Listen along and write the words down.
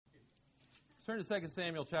Turn to 2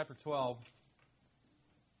 Samuel chapter 12.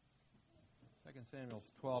 2 Samuel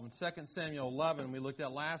 12. And 2 Samuel 11 we looked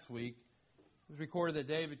at last week. It was recorded that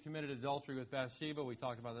David committed adultery with Bathsheba. We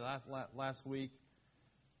talked about that last week.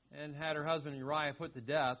 And had her husband Uriah put to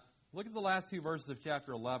death. Look at the last two verses of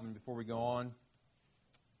chapter 11 before we go on.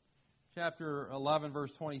 Chapter 11,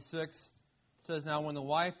 verse 26 says, Now when the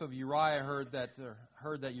wife of Uriah heard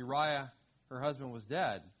that Uriah, her husband, was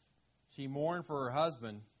dead, she mourned for her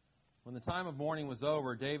husband. When the time of mourning was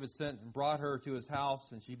over, David sent and brought her to his house,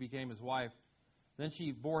 and she became his wife. Then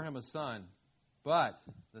she bore him a son. But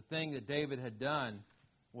the thing that David had done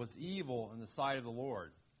was evil in the sight of the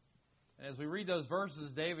Lord. And as we read those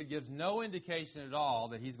verses, David gives no indication at all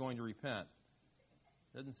that he's going to repent.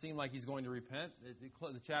 Doesn't seem like he's going to repent.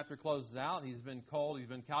 The chapter closes out. He's been cold. He's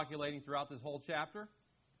been calculating throughout this whole chapter,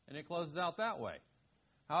 and it closes out that way.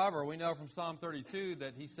 However, we know from Psalm 32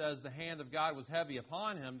 that he says the hand of God was heavy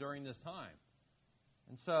upon him during this time.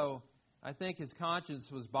 And so I think his conscience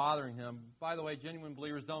was bothering him. By the way, genuine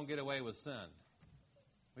believers don't get away with sin.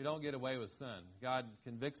 We don't get away with sin. God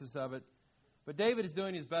convicts us of it. But David is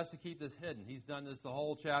doing his best to keep this hidden. He's done this the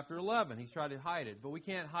whole chapter 11. He's tried to hide it. But we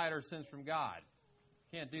can't hide our sins from God.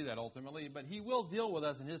 Can't do that ultimately. But he will deal with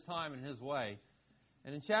us in his time and his way.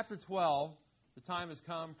 And in chapter 12, the time has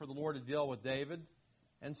come for the Lord to deal with David.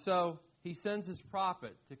 And so he sends his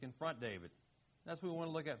prophet to confront David. That's what we want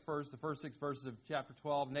to look at first, the first 6 verses of chapter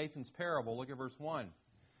 12, Nathan's parable. Look at verse 1.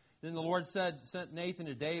 Then the Lord sent Nathan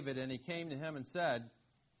to David, and he came to him and said,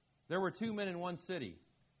 There were 2 men in one city,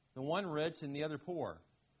 the one rich and the other poor.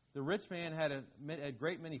 The rich man had a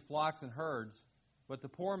great many flocks and herds, but the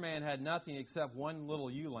poor man had nothing except one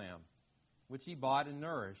little ewe lamb, which he bought and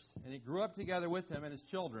nourished. And it grew up together with him and his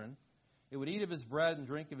children. It would eat of his bread and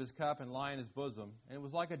drink of his cup and lie in his bosom, and it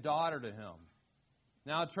was like a daughter to him.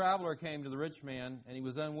 Now a traveler came to the rich man, and he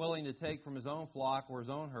was unwilling to take from his own flock or his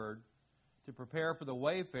own herd to prepare for the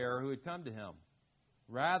wayfarer who had come to him.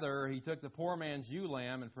 Rather, he took the poor man's ewe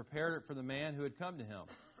lamb and prepared it for the man who had come to him.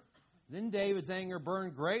 Then David's anger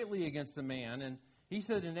burned greatly against the man, and he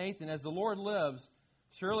said to Nathan, As the Lord lives,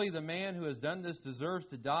 surely the man who has done this deserves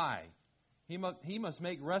to die. He must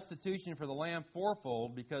make restitution for the lamb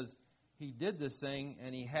fourfold, because he did this thing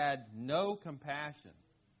and he had no compassion.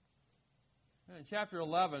 In chapter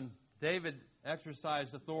 11, David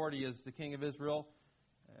exercised authority as the king of Israel.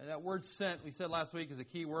 That word sent, we said last week, is a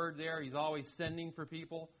key word there. He's always sending for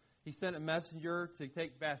people. He sent a messenger to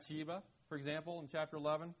take Bathsheba, for example, in chapter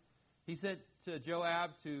 11. He sent to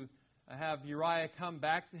Joab to have Uriah come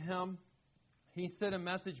back to him. He sent a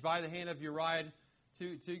message by the hand of Uriah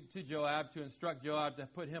to Joab to instruct Joab to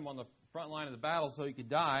put him on the front line of the battle so he could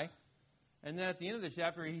die. And then at the end of the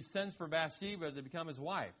chapter, he sends for Bathsheba to become his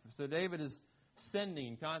wife. So David is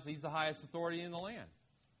sending constantly. He's the highest authority in the land.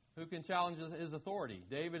 Who can challenge his authority?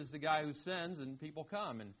 David is the guy who sends, and people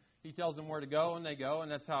come. And he tells them where to go, and they go,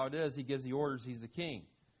 and that's how it is. He gives the orders. He's the king.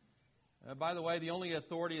 By the way, the only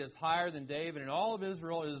authority that's higher than David in all of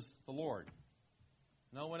Israel is the Lord.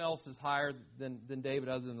 No one else is higher than David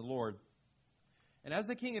other than the Lord. And as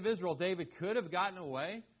the king of Israel, David could have gotten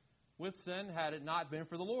away with sin had it not been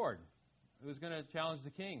for the Lord, who's going to challenge the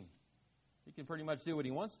king. He can pretty much do what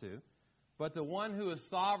he wants to. But the one who is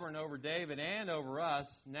sovereign over David and over us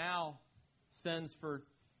now sends for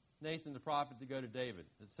Nathan the prophet to go to David.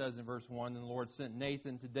 It says in verse 1, And the Lord sent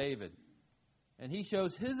Nathan to David. And he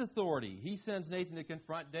shows his authority. He sends Nathan to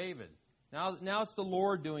confront David. Now it's the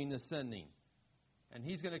Lord doing the sending. And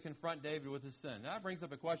he's going to confront David with his sin. Now that brings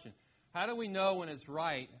up a question. How do we know when it's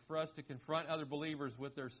right for us to confront other believers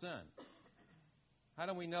with their sin? How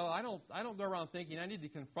do we know? I don't go around thinking I need to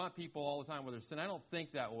confront people all the time with their sin. I don't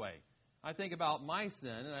think that way. I think about my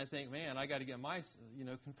sin, and I think, man, I got to get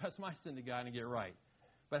confess my sin to God and get right.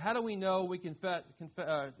 But how do we know we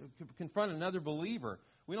confront another believer?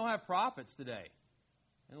 We don't have prophets today.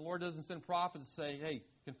 And the Lord doesn't send prophets to say, hey,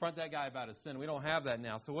 confront that guy about his sin. We don't have that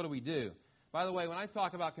now. So what do? By the way, when I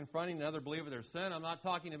talk about confronting another believer with their sin, I'm not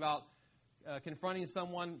talking about confronting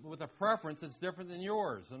someone with a preference that's different than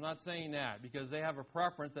yours. I'm not saying that because they have a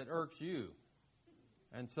preference that irks you.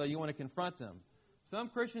 And so you want to confront them. Some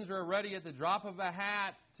Christians are ready at the drop of a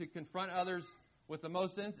hat to confront others with the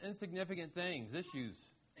most insignificant things, issues.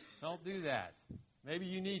 Don't do that. Maybe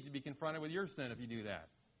you need to be confronted with your sin if you do that.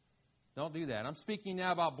 Don't do that. I'm speaking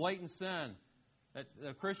now about blatant sin that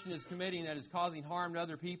a Christian is committing that is causing harm to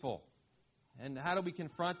other people. And how do we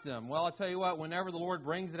confront them? Well, I'll tell you what, whenever the Lord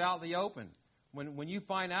brings it out in the open, when you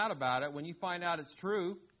find out about it, when you find out it's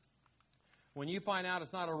true, when you find out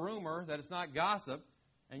it's not a rumor, that it's not gossip,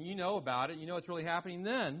 and you know about it, you know what's really happening,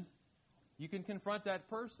 then you can confront that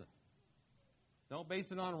person. Don't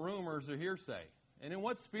base it on rumors or hearsay. And in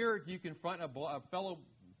what spirit do you confront a fellow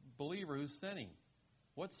believer who's sinning?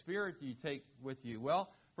 What spirit do you take with you?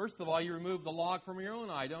 Well, first of all, you remove the log from your own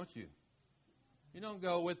eye, don't you? You don't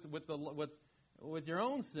go with your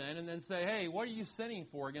own sin and then say, hey, what are you sinning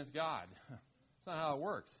for against God? That's not how it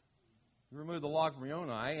works. You remove the log from your own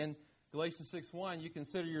eye. And Galatians 6:1, you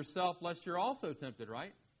consider yourself lest you're also tempted,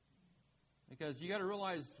 right? Because you got to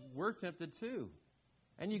realize we're tempted too.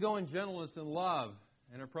 And you go in gentleness and love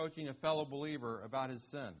and approaching a fellow believer about his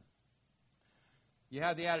sin. You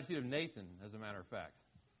have the attitude of Nathan, as a matter of fact.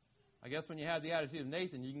 I guess when you have the attitude of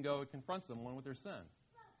Nathan, you can go and confront someone with their sin.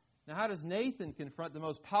 Now, how does Nathan confront the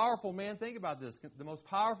most powerful man? Think about this. The most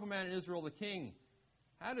powerful man in Israel, the king.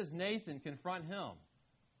 How does Nathan confront him?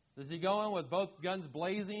 Does he go in with both guns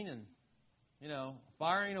blazing and,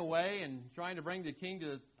 firing away and trying to bring the king to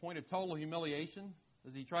the point of total humiliation?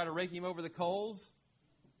 Does he try to rake him over the coals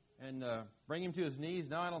and bring him to his knees?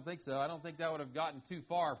 No, I don't think so. I don't think that would have gotten too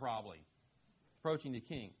far, probably, approaching the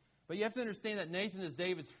king. But you have to understand that Nathan is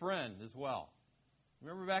David's friend as well.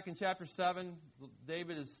 Remember back in chapter 7,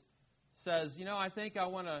 David says, I think I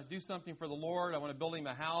want to do something for the Lord. I want to build him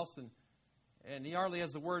a house. And he hardly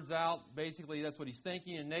has the words out. Basically, that's what he's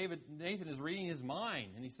thinking. And Nathan is reading his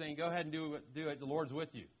mind. And he's saying, go ahead and do it. The Lord's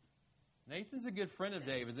with you. Nathan's a good friend of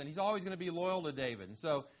David's. And he's always going to be loyal to David. And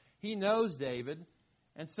so he knows David.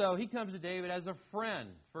 And so he comes to David as a friend,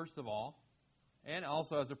 first of all. And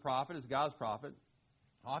also as a prophet, as God's prophet.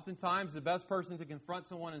 Oftentimes, the best person to confront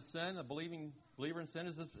someone in sin, a believer in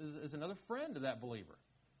sin, is another friend of that believer.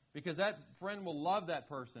 Because that friend will love that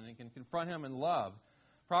person and can confront him in love.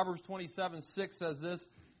 Proverbs 27:6 says this,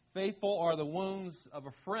 faithful are the wounds of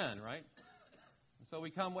a friend, right? And so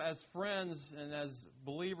we come as friends and as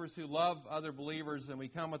believers who love other believers, and we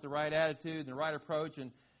come with the right attitude and the right approach.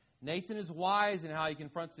 And Nathan is wise in how he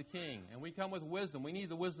confronts the king. And we come with wisdom. We need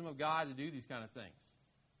the wisdom of God to do these kind of things.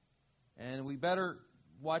 And we better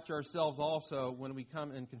watch ourselves also when we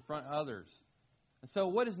come and confront others. And so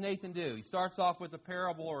what does Nathan do? He starts off with a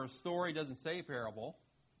parable or a story. He doesn't say parable,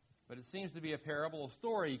 but it seems to be a parable, a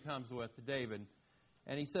story he comes with to David.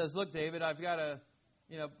 And he says, look, David, I've got a,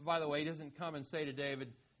 by the way, he doesn't come and say to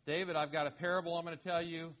David, David, I've got a parable I'm going to tell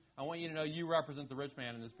you. I want you to know you represent the rich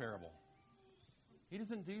man in this parable. He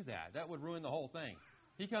doesn't do that. That would ruin the whole thing.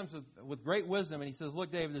 He comes with great wisdom, and he says,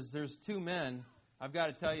 look, David, there's two men I've got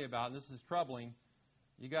to tell you about, and this is troubling.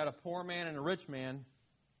 You got a poor man and a rich man,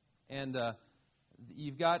 and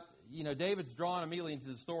you've got, David's drawn immediately into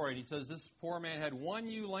the story, and he says this poor man had one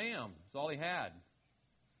ewe lamb. That's all he had.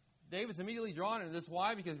 David's immediately drawn into this.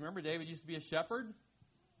 Why? Because remember, David used to be a shepherd,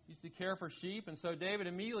 used to care for sheep, and so David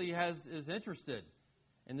immediately is interested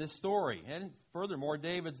in this story. And furthermore,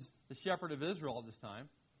 David's the shepherd of Israel at this time.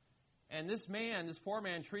 And this poor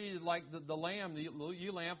man, treated like the lamb, the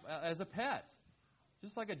ewe lamb, as a pet,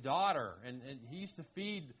 just like a daughter. And he used to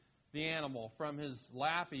feed the animal from his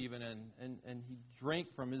lap even, and he'd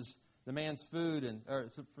drink from the man's food,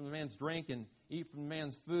 from the man's drink, and eat from the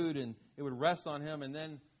man's food, and it would rest on him. And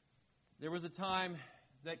then there was a time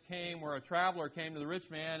that came where a traveler came to the rich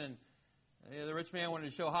man, and the rich man wanted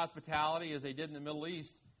to show hospitality, as they did in the Middle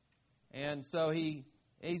East. And so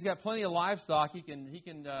he's got plenty of livestock. He can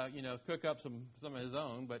cook up some of his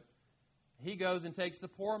own, but he goes and takes the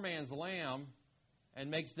poor man's lamb and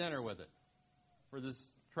makes dinner with it for this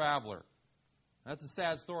traveler. That's a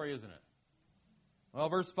sad story, isn't it? Well,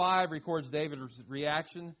 verse 5 records David's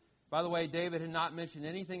reaction. By the way, David had not mentioned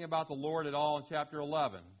anything about the Lord at all in chapter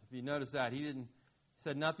 11. If you notice that, he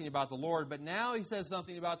said nothing about the Lord. But now he says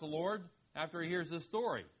something about the Lord after he hears this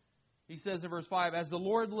story. He says in verse 5, as the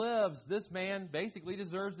Lord lives, this man basically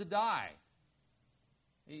deserves to die.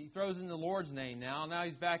 He throws in the Lord's name now. Now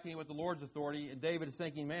he's backing it with the Lord's authority. And David is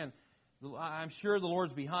thinking, man, I'm sure the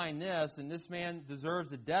Lord's behind this, and this man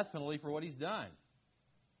deserves the death penalty for what he's done.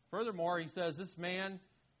 Furthermore, he says this man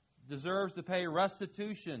deserves to pay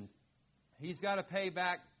restitution. He's got to pay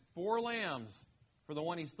back 4 lambs for the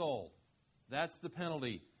one he stole. That's the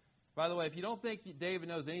penalty. By the way, if you don't think David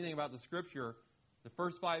knows anything about the Scripture, the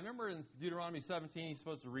first 5, remember in Deuteronomy 17, he's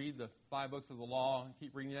supposed to read the 5 books of the law and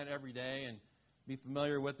keep reading that every day and be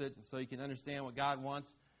familiar with it so you can understand what God wants.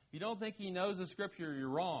 If you don't think he knows the Scripture, you're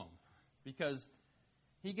wrong, because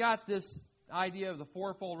he got this idea of the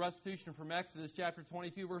fourfold restitution from Exodus chapter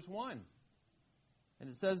 22, verse 1. And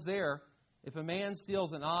it says there, if a man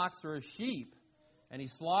steals an ox or a sheep, and he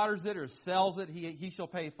slaughters it or sells it, he shall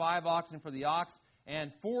pay 5 oxen for the ox,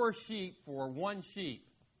 and 4 sheep for 1 sheep.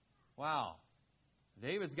 Wow.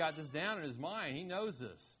 David's got this down in his mind. He knows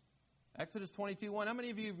this. Exodus 22:1. How many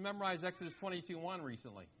of you have memorized Exodus 22:1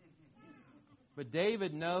 recently? But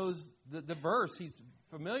David knows the verse. He's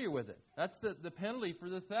familiar with it. That's the penalty for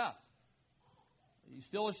the theft. You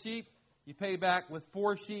steal a sheep, you pay back with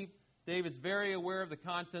 4 sheep. David's very aware of the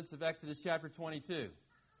contents of Exodus chapter 22,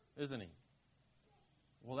 isn't he?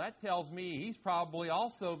 Well, that tells me he's probably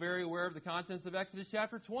also very aware of the contents of Exodus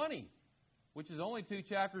chapter 20, which is only 2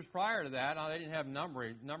 chapters prior to that. Now, they didn't have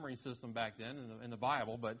numbering system back then in the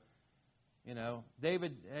Bible, but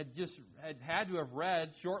David had to have read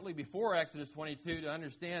shortly before Exodus 22 to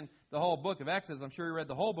understand the whole book of Exodus. I'm sure he read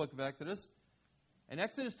the whole book of Exodus. And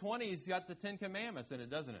Exodus 20 has got the 10 Commandments in it,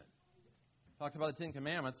 doesn't it? Talks about the 10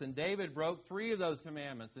 Commandments, and David broke 3 of those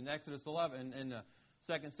commandments in Exodus 11 and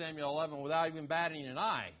 2 Samuel 11 without even batting an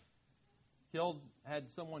eye. Had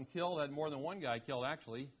someone killed, had more than one guy killed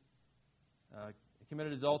actually.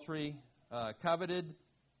 Committed adultery, coveted,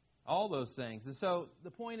 all those things. And so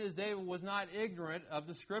the point is, David was not ignorant of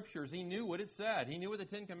the Scriptures. He knew what it said. He knew what the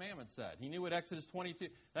 10 Commandments said. He knew what Exodus 22.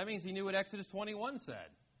 That means he knew what Exodus 21 said.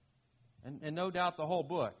 And no doubt the whole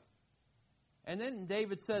book. And then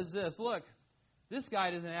David says this, look, this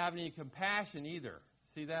guy doesn't have any compassion either.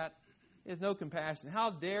 See that? He has no compassion.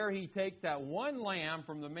 How dare he take that one lamb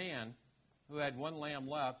from the man who had one lamb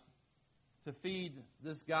left to feed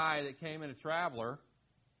this guy that came in, a traveler?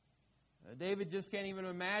 David just can't even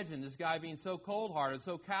imagine this guy being so cold-hearted,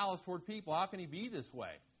 so callous toward people. How can he be this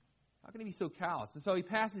way? How can he be so callous? And so he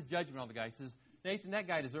passes judgment on the guy. He says, Nathan, that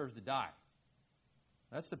guy deserves to die.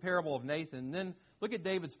 That's the parable of Nathan. And then look at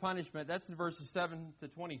David's punishment. That's in verses 7 to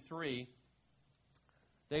 23.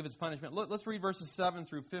 David's punishment. Let's read verses 7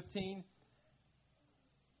 through 15.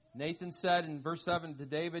 Nathan said in verse 7 to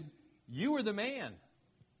David, "You are the man.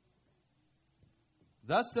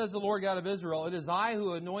 Thus says the Lord God of Israel, it is I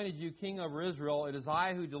who anointed you king over Israel. It is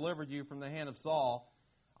I who delivered you from the hand of Saul.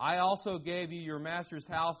 I also gave you your master's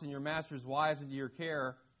house and your master's wives into your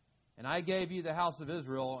care. And I gave you the house of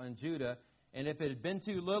Israel and Judah. And if it had been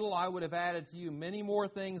too little, I would have added to you many more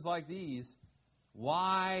things like these.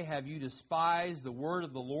 Why have you despised the word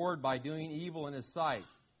of the Lord by doing evil in his sight?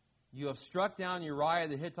 You have struck down Uriah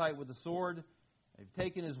the Hittite with the sword. You've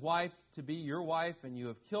taken his wife to be your wife, and you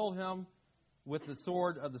have killed him with the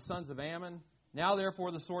sword of the sons of Ammon. Now,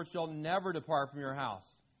 therefore, the sword shall never depart from your house,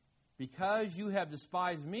 because you have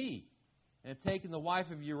despised me and have taken the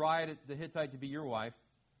wife of Uriah the Hittite to be your wife.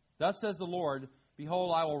 Thus says the Lord,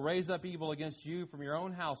 behold, I will raise up evil against you from your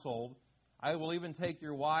own household. I will even take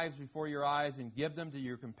your wives before your eyes and give them to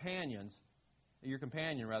your companion,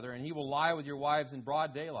 and he will lie with your wives in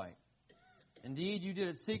broad daylight. Indeed, you did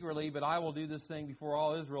it secretly, but I will do this thing before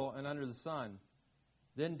all Israel and under the sun."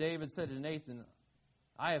 Then David said to Nathan,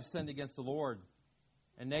 "I have sinned against the Lord."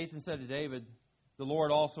 And Nathan said to David, "The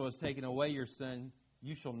Lord also has taken away your sin.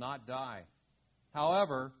 You shall not die.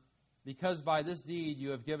 However, because by this deed you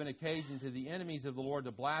have given occasion to the enemies of the Lord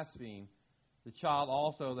to blaspheme, the child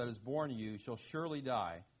also that is born to you shall surely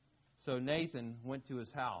die." So Nathan went to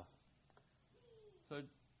his house. So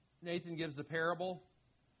Nathan gives the parable.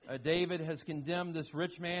 David has condemned this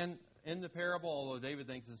rich man in the parable, although David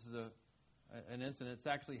thinks this is an incident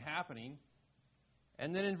that's actually happening.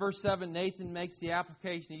 And then in verse 7, Nathan makes the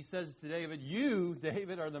application. He says to David, "You,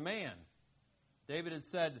 David, are the man." David had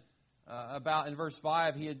said about, in verse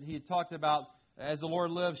 5, he had talked about, as the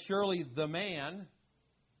Lord lives, surely the man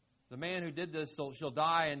who did this shall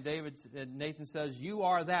die. And Nathan says, "You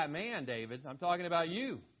are that man, David. I'm talking about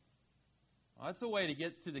you." Well, that's a way to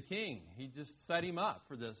get to the king. He just set him up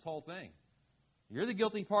for this whole thing. You're the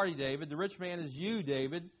guilty party, David. The rich man is you,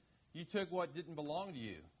 David. You took what didn't belong to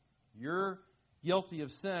you. You're guilty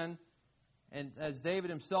of sin. And as David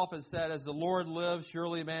himself has said, as the Lord lives,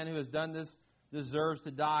 surely a man who has done this deserves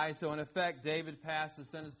to die. So in effect, David passed the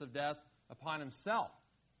sentence of death upon himself.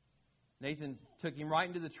 Nathan took him right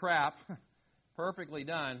into the trap. Perfectly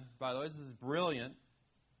done. By the way, this is brilliant.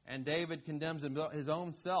 And David condemns his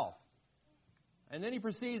own self. And then he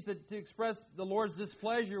proceeds to express the Lord's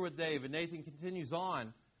displeasure with David. Nathan continues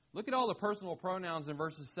on. Look at all the personal pronouns in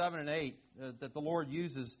verses 7 and 8 that the Lord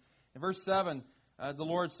uses. In verse 7, the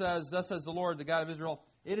Lord says, "Thus says the Lord, the God of Israel,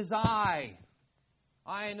 it is I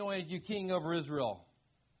anointed you king over Israel.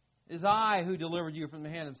 It is I who delivered you from the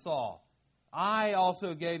hand of Saul. I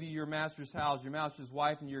also gave you your master's house, your master's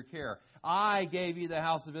wife, into your care. I gave you the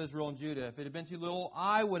house of Israel and Judah. If it had been too little,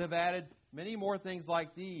 I would have added many more things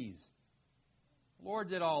like these." The Lord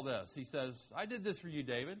did all this. He says, "I did this for you,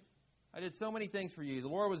 David. I did so many things for you." The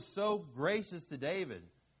Lord was so gracious to David.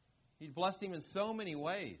 He blessed him in so many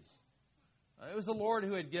ways. It was the Lord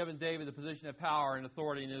who had given David the position of power and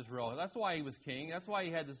authority in Israel. That's why he was king. That's why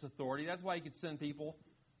he had this authority. That's why he could send people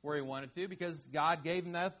where he wanted to, because God gave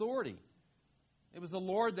him that authority. It was the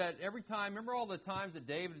Lord that every time, remember all the times that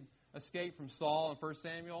David escaped from Saul in 1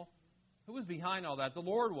 Samuel? Who was behind all that? The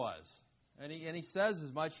Lord was. And he says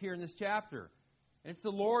as much here in this chapter. And it's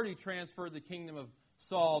the Lord who transferred the kingdom of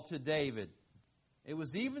Saul to David. It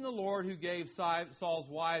was even the Lord who gave Saul's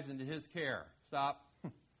wives into his care. Stop.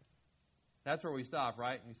 That's where we stop,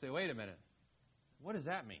 right? And you say, wait a minute. What does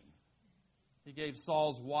that mean? He gave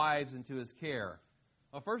Saul's wives into his care.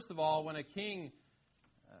 Well, first of all, when a king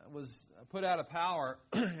was put out of power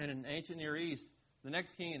in an ancient Near East, the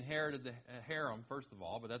next king inherited the harem, first of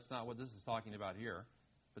all, but that's not what this is talking about here.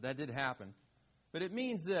 But that did happen. But it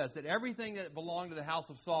means this, that everything that belonged to the house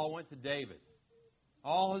of Saul went to David.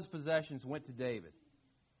 All his possessions went to David.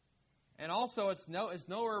 And also, it's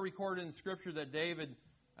nowhere recorded in Scripture that David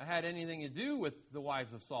had anything to do with the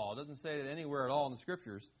wives of Saul. It doesn't say that anywhere at all in the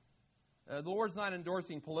Scriptures. The Lord's not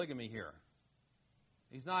endorsing polygamy here.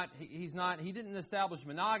 He didn't establish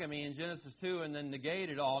monogamy in Genesis 2 and then negate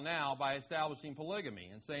it all now by establishing polygamy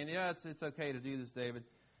and saying, yeah, it's okay to do this, David.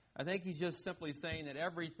 I think he's just simply saying that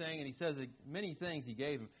everything, and he says that many things he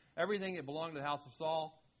gave him, everything that belonged to the house of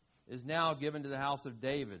Saul is now given to the house of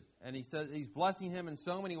David. And he says he's blessing him in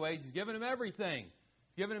so many ways. He's given him everything.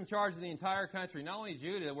 He's given him charge of the entire country, not only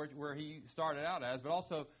Judah, where he started out as, but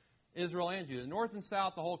also Israel and Judah. North and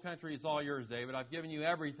south, the whole country, it's all yours, David. I've given you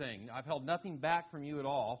everything. I've held nothing back from you at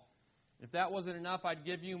all. If that wasn't enough, I'd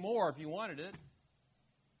give you more if you wanted it.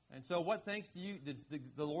 And so what thanks do you, does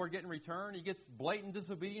the Lord get in return? He gets blatant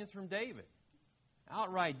disobedience from David.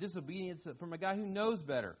 Outright disobedience from a guy who knows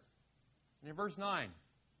better. And in verse 9,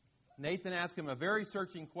 Nathan asks him a very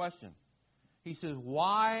searching question. He says,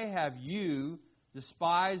 why have you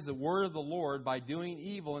despised the word of the Lord by doing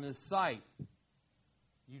evil in his sight?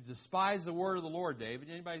 You despise the word of the Lord, David.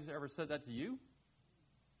 Anybody ever said that to you?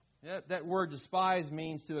 Yeah, that word despise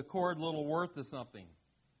means to accord little worth to something,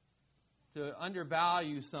 to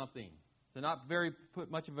undervalue something, to not put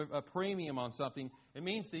much of a premium on something. It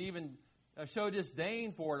means to even show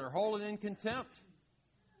disdain for it or hold it in contempt,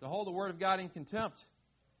 to hold the word of God in contempt.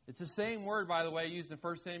 It's the same word, by the way, used in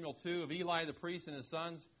 1 Samuel 2 of Eli the priest and his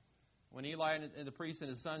sons. When Eli and the priest and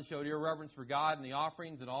his sons showed irreverence for God and the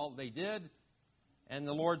offerings and all they did. And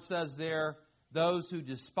the Lord says there, those who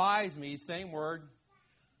despise me, same word,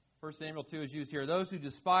 1 Samuel 2 is used here, those who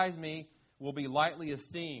despise me will be lightly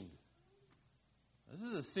esteemed. This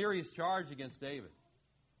is a serious charge against David.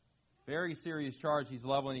 Very serious charge he's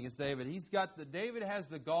leveling against David. David had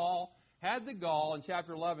the gall in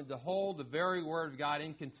chapter 11 to hold the very word of God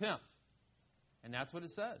in contempt. And that's what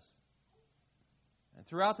it says. And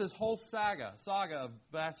throughout this whole saga of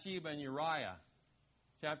Bathsheba and Uriah,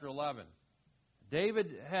 chapter 11,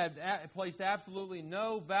 David had placed absolutely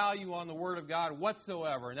no value on the Word of God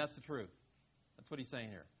whatsoever, and that's the truth. That's what he's saying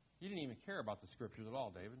here. You didn't even care about the Scriptures at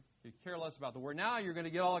all, David. You care less about the Word. Now you're going to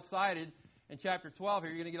get all excited in chapter 12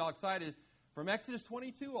 here. You're going to get all excited from Exodus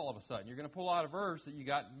 22 all of a sudden. You're going to pull out a verse that you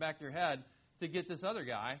got in the back of your head to get this other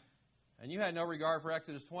guy, and you had no regard for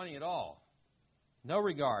Exodus 20 at all. No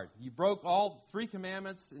regard. You broke all 3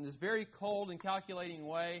 commandments in this very cold and calculating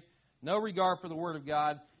way. No regard for the Word of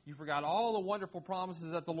God. You forgot all the wonderful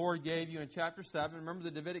promises that the Lord gave you in chapter 7. Remember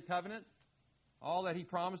the Davidic covenant? All that he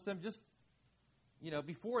promised them just,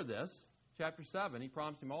 before this, chapter 7, he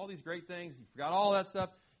promised him all these great things. You forgot all that stuff.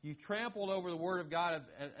 You trampled over the Word of God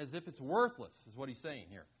as if it's worthless, is what he's saying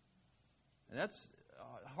here. And that's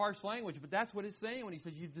harsh language, but that's what he's saying when he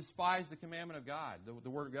says you've despised the commandment of God, the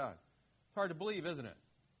Word of God. It's hard to believe, isn't it?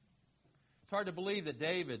 It's hard to believe that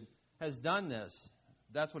David has done this.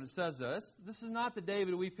 That's what it says, though. This is not the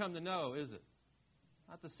David we've come to know, is it?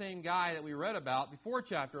 Not the same guy that we read about before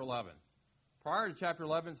chapter 11. Prior to chapter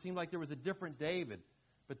 11, it seemed like there was a different David.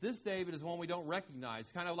 But this David is one we don't recognize.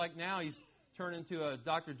 Kind of like now he's turned into a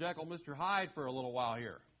Dr. Jekyll, Mr. Hyde for a little while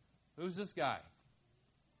here. Who's this guy?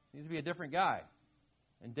 Seems to be a different guy.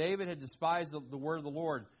 And David had despised the word of the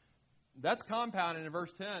Lord. That's compounded in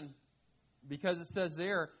verse 10 because it says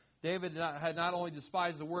there, David had not only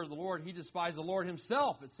despised the word of the Lord, he despised the Lord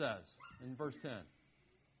himself, it says in verse 10.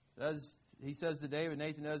 He says to David,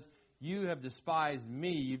 Nathan does, you have despised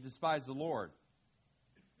me, you've despised the Lord.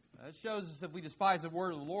 That shows us if we despise the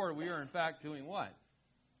word of the Lord, we are in fact doing what?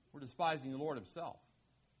 We're despising the Lord himself.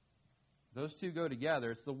 Those two go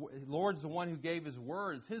together. The Lord's the one who gave his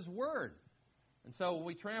word. It's his word. And so when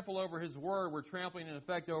we trample over his word, we're trampling in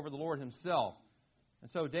effect over the Lord himself.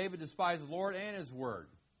 And so David despised the Lord and his word.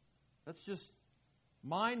 That's just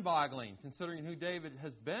mind-boggling considering who David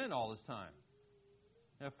has been all this time.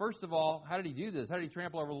 Now, first of all, how did he do this? How did he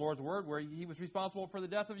trample over the Lord's word? Where he was responsible for the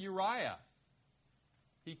death of Uriah.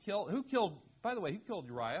 Who killed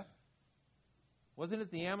Uriah? Wasn't it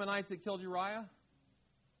the Ammonites that killed Uriah?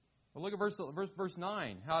 Well, look at verse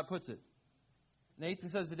 9, how it puts it. Nathan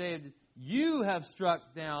says to David, you have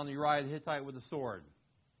struck down Uriah the Hittite with a sword.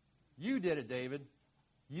 You did it, David.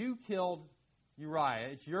 You killed Uriah.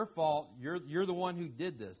 It's your fault. You're the one who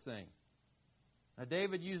did this thing. Now,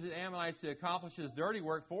 David used the Ammonites to accomplish his dirty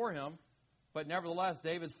work for him, but nevertheless,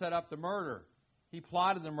 David set up the murder. He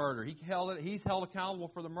plotted the murder. He's held accountable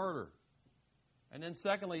for the murder. And then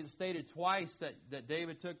secondly, it's stated twice that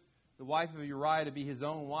David took the wife of Uriah to be his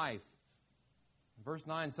own wife. Verse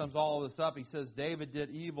 9 sums all of this up. He says, David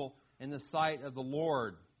did evil in the sight of the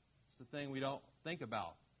Lord. It's the thing we don't think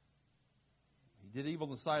about. He did evil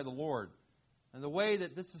in the sight of the Lord. And the way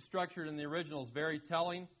that this is structured in the original is very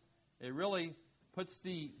telling. It really puts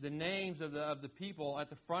the names of the people at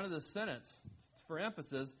the front of the sentence for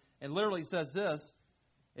emphasis, and literally says this.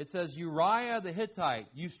 It says, Uriah the Hittite,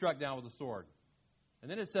 you struck down with a sword.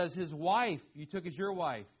 And then it says, his wife, you took as your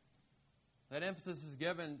wife. That emphasis is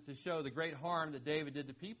given to show the great harm that David did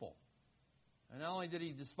to people. And not only did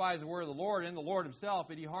he despise the word of the Lord and the Lord himself,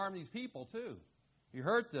 but he harmed these people too. He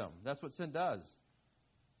hurt them. That's what sin does.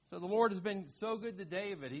 So the Lord has been so good to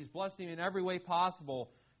David. He's blessed him in every way possible.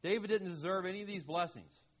 David didn't deserve any of these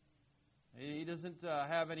blessings. He doesn't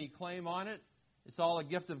have any claim on it. It's all a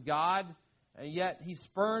gift of God. And yet he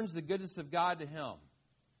spurns the goodness of God to him.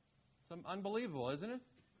 It's unbelievable, isn't it?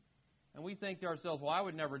 And we think to ourselves, well, I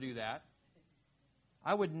would never do that.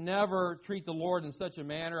 I would never treat the Lord in such a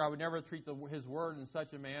manner. I would never treat His Word in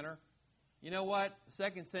such a manner. You know what?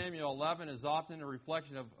 2 Samuel 11 is often a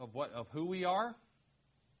reflection of who we are.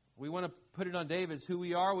 We want to put it on David's who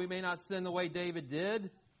we are. We may not sin the way David did,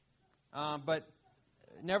 but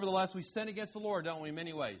nevertheless, we sin against the Lord, don't we, in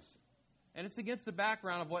many ways. And it's against the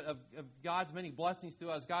background of God's many blessings to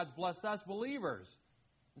us. God's blessed us believers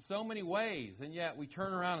in so many ways, and yet we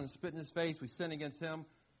turn around and spit in His face. We sin against Him,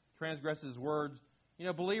 transgress His words. You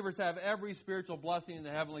know, believers have every spiritual blessing in the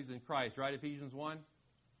heavenlies in Christ, right? Ephesians 1.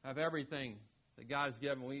 Have everything that God has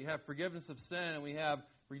given. We have forgiveness of sin, and we have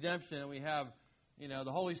redemption, and we have,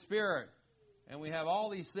 the Holy Spirit, and we have all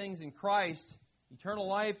these things in Christ, eternal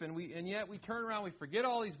life, and yet we turn around, we forget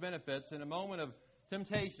all these benefits in a moment of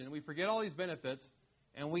temptation. We forget all these benefits,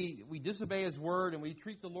 and we disobey His Word, and we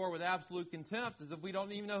treat the Lord with absolute contempt as if we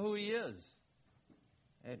don't even know who He is.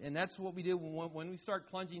 And that's what we do when we start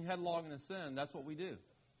plunging headlong into sin. That's what we do.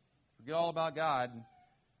 Forget all about God. And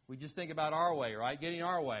we just think about our way, right? Getting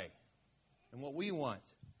our way and what we want.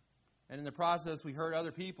 And in the process, we hurt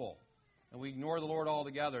other people. And we ignore the Lord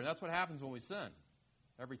altogether. And that's what happens when we sin.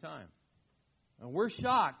 Every time. And we're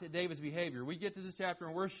shocked at David's behavior. We get to this chapter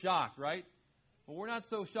and we're shocked, right? But we're not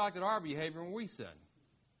so shocked at our behavior when we sin.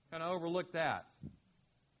 Kind of overlook that.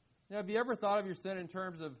 Now, have you ever thought of your sin in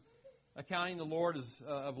terms of accounting the Lord as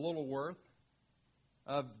of little worth,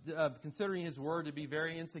 of considering His Word to be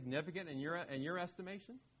very insignificant in your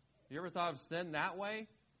estimation? Have you ever thought of sin that way?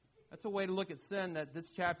 That's a way to look at sin that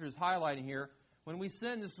this chapter is highlighting here. When we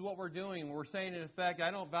sin, this is what we're doing. We're saying, in effect,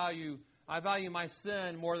 I value my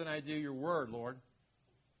sin more than I do your Word, Lord.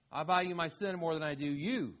 I value my sin more than I do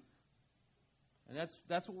you. And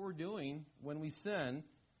that's what we're doing when we sin.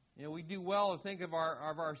 We do well to think of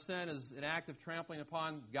our sin as an act of trampling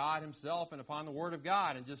upon God Himself and upon the Word of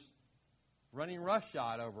God and just running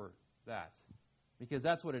roughshod over that. Because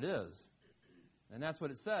that's what it is. And that's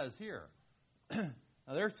what it says here.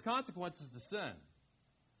 Now, there's consequences to sin.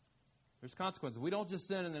 There's consequences. We don't just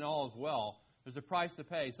sin and then all is well. There's a price to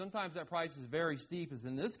pay. Sometimes that price is very steep, as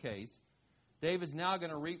in this case. David's now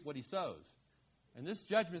going to reap what he sows. And this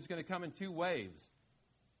judgment is going to come in two waves.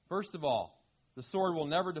 First of all, the sword will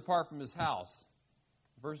never depart from his house.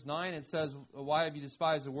 Verse 9, it says, why have you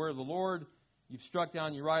despised the word of the Lord? You've struck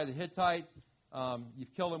down Uriah the Hittite.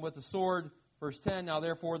 You've killed him with the sword. Verse 10, now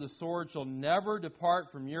therefore the sword shall never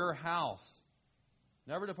depart from your house.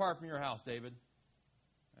 Never depart from your house, David.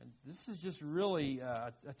 And this is just really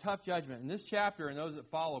a tough judgment. In this chapter, and those that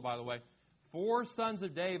follow, by the way, 4 sons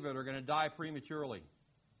of David are going to die prematurely.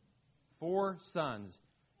 4 sons.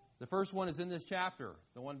 The first one is in this chapter,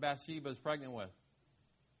 the one Bathsheba is pregnant with.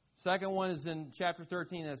 Second one is in chapter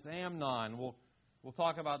 13, that's Amnon. We'll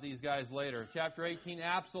talk about these guys later. Chapter 18,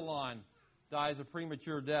 Absalom dies a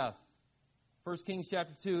premature death. 1 Kings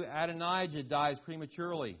chapter 2, Adonijah dies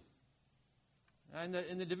prematurely. And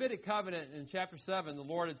in the Davidic covenant in chapter 7, the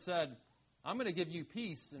Lord had said, I'm going to give you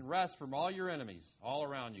peace and rest from all your enemies, all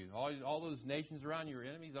around you. All those nations around you are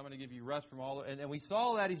enemies. I'm going to give you rest from all. And we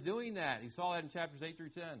saw that. He's doing that. He saw that in chapters 8 through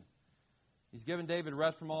 10. He's given David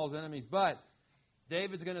rest from all his enemies. But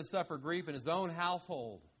David's going to suffer grief in his own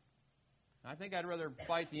household. I think I'd rather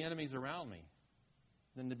fight the enemies around me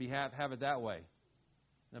than to have it that way.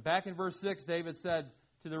 Now, back in verse 6, David said,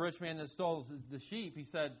 to the rich man that stole the sheep, he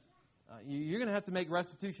said, you're going to have to make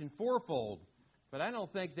restitution fourfold. But I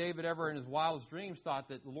don't think David ever in his wildest dreams thought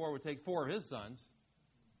that the Lord would take 4 of his sons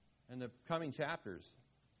in the coming chapters.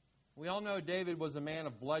 We all know David was a man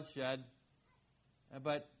of bloodshed,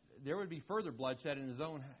 but there would be further bloodshed in his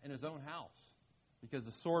own house, because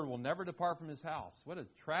the sword will never depart from his house. What a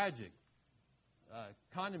tragic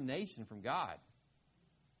condemnation from God.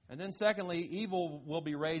 And then secondly, evil will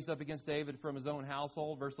be raised up against David from his own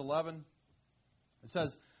household. Verse 11, it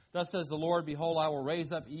says, thus says the Lord, behold, I will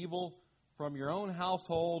raise up evil from your own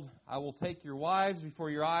household. I will take your wives before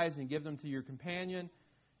your eyes and give them to your companion.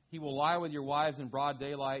 He will lie with your wives in broad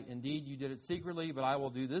daylight. Indeed, you did it secretly, but I will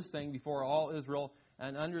do this thing before all Israel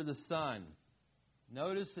and under the sun.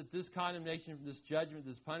 Notice that this condemnation, this judgment,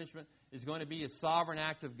 this punishment is going to be a sovereign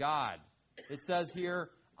act of God. It says here,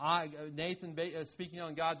 Nathan, speaking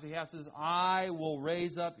on God's behalf, says, I will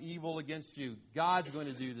raise up evil against you. God's going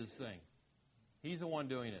to do this thing. He's the one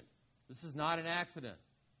doing it. This is not an accident.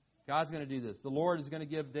 God's going to do this. The Lord is going to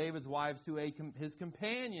give David's wives to his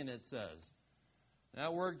companion, it says.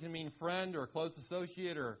 That word can mean friend or close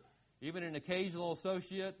associate or even an occasional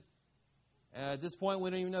associate. At this point, we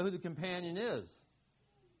don't even know who the companion is.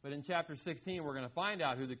 But in chapter 16, we're going to find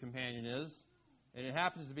out who the companion is. And it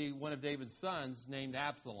happens to be one of David's sons named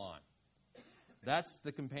Absalom. That's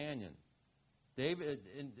the companion.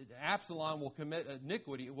 Absalom will commit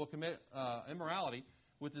iniquity, will commit immorality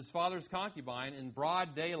with his father's concubine in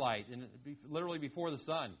broad daylight, and literally before the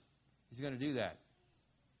sun. He's going to do that.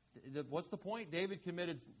 What's the point? David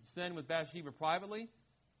committed sin with Bathsheba privately.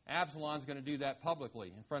 Absalom's going to do that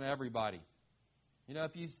publicly in front of everybody. You know,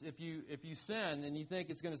 if you sin and you think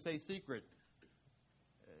it's going to stay secret,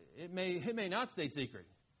 it may not stay secret.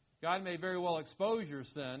 God may very well expose your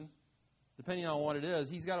sin, depending on what it is.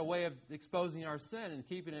 He's got a way of exposing our sin and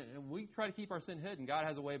keeping it. And we try to keep our sin hidden. God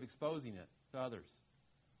has a way of exposing it to others.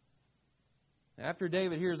 After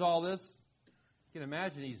David hears all this, you can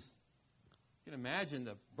imagine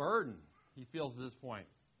the burden he feels at this point.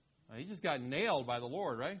 He just got nailed by the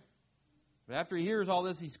Lord, right? But after he hears all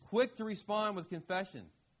this, he's quick to respond with confession.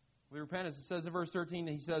 With repentance. It says in verse 13,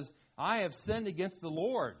 he says, I have sinned against the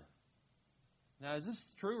Lord. Now, is this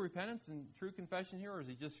true repentance and true confession here, or is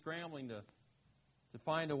he just scrambling to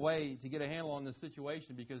find a way to get a handle on this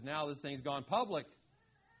situation because now this thing's gone public?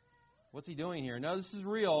 What's he doing here? No, this is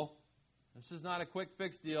real. This is not a quick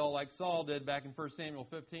fix deal like Saul did back in 1 Samuel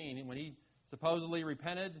 15 when he supposedly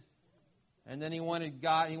repented, and then he wanted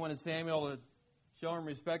Samuel to show him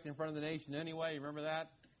respect in front of the nation anyway. You remember that?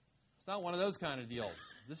 It's not one of those kind of deals.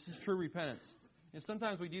 This is true repentance. And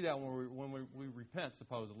sometimes we do that when we repent,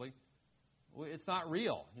 supposedly. It's not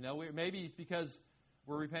real. You know, maybe it's because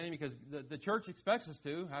we're repenting because the church expects us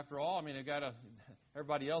to. After all, I mean,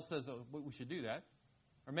 everybody else says we should do that.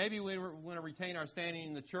 Or maybe we want to retain our standing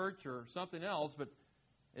in the church or something else, but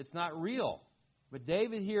it's not real. But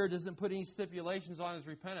David here doesn't put any stipulations on his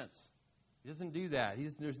repentance. He doesn't do that.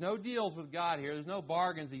 There's no deals with God here. There's no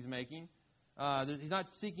bargains he's making. He's not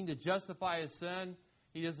seeking to justify his sin.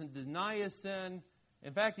 He doesn't deny his sin.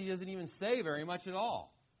 In fact, he doesn't even say very much at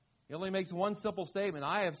all. He only makes one simple statement,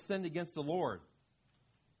 I have sinned against the Lord.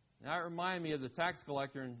 Now, it reminded me of the tax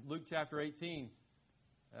collector in Luke chapter 18.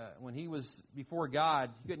 When he was before God,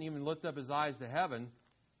 he couldn't even lift up his eyes to heaven.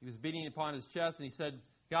 He was beating upon his chest, and he said,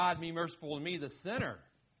 God, be merciful to me, the sinner.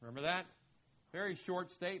 Remember that? Very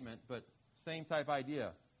short statement, but same type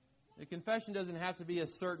idea. The confession doesn't have to be a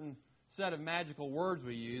certain set of magical words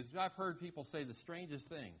we use. I've heard people say the strangest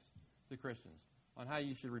things to Christians on how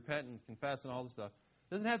you should repent and confess and all this stuff.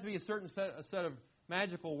 It doesn't have to be a certain set of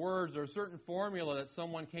magical words or a certain formula that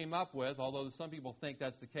someone came up with, although some people think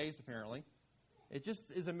that's the case, apparently. It just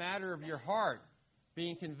is a matter of your heart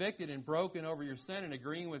being convicted and broken over your sin and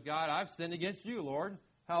agreeing with God, I've sinned against you, Lord,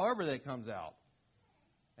 however that comes out.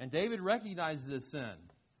 And David recognizes his sin.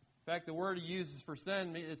 In fact, the word he uses for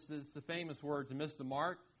sin, it's the famous word to miss the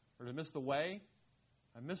mark or to miss the way.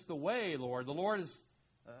 I missed the way, Lord. The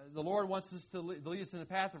Lord wants us to lead us in the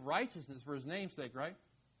path of righteousness for his name's sake, right?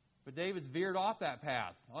 But David's veered off that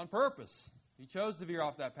path on purpose. He chose to veer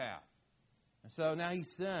off that path. And so now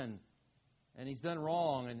he's sinned. And he's done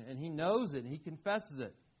wrong, and he knows it, and he confesses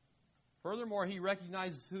it. Furthermore, he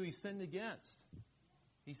recognizes who he sinned against.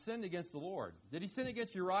 He sinned against the Lord. Did he sin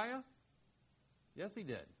against Uriah? Yes, he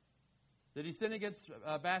did. Did he sin against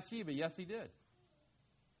Bathsheba? Yes, he did.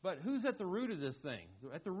 But who's at the root of this thing?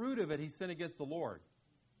 At the root of it, he sinned against the Lord.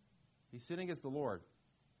 He sinned against the Lord.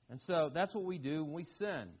 And so that's what we do when we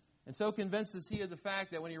sin. And so convinced is he of the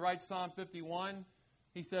fact that when he writes Psalm 51,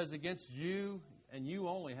 he says, against you and you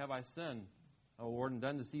only have I sinned, O Lord, and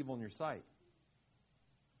done this evil in your sight.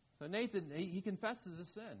 So Nathan, he confesses his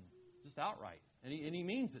sin, just outright. And he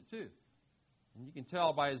means it too. And you can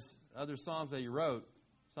tell by his other Psalms that he wrote,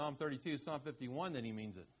 Psalm 32, Psalm 51, that he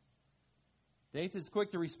means it. Nathan's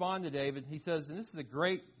quick to respond to David. He says, and this is a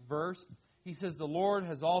great verse, he says, the Lord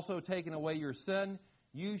has also taken away your sin.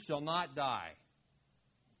 You shall not die.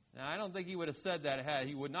 Now, I don't think he would have said that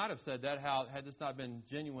he would not have said that had this not been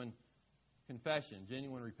genuine confession,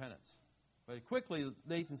 genuine repentance. But quickly,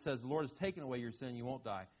 Nathan says, the Lord has taken away your sin. You won't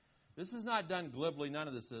die. This is not done glibly. None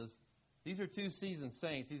of this is. These are two seasoned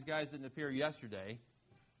saints. These guys didn't appear yesterday,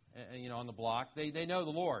 on the block. They know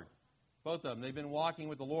the Lord, both of them. They've been walking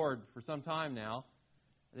with the Lord for some time now.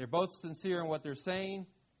 They're both sincere in what they're saying.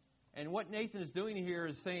 And what Nathan is doing here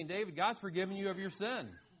is saying, David, God's forgiven you of your sin.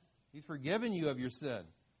 He's forgiven you of your sin.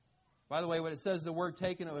 By the way, when it says the word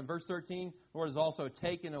taken, in verse 13, the Lord has also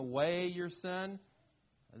taken away your sin.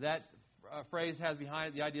 That phrase has behind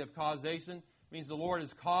it the idea of causation. It means the Lord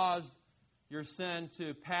has caused your sin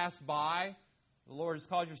to pass by. The Lord has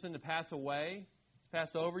caused your sin to pass away. He's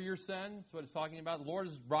passed over your sin. That's what it's talking about. The Lord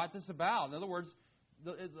has brought this about. In other words,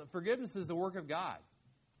 the forgiveness is the work of God.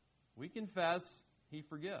 We confess, He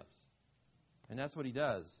forgives. And that's what He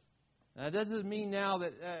does. Now, that doesn't mean now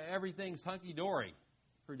that everything's hunky-dory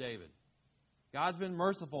for David. God's been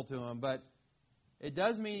merciful to him, but it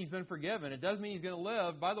does mean he's been forgiven. It does mean he's going to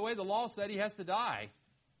live. By the way, the law said he has to die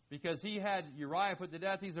because he had Uriah put to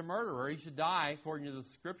death. He's a murderer. He should die according to the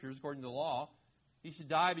Scriptures, according to the law. He should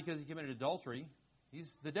die because he committed adultery.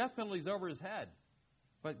 The death penalty is over his head.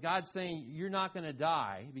 But God's saying, you're not going to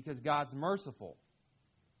die because God's merciful.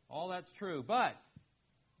 All that's true. But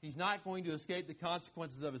he's not going to escape the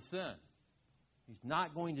consequences of his sin. He's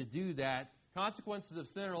not going to do that. Consequences of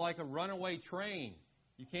sin are like a runaway train.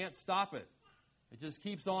 You can't stop it. It just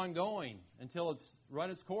keeps on going until it's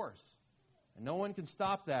run its course. And no one can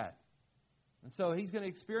stop that. And so he's going to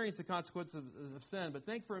experience the consequences of sin. But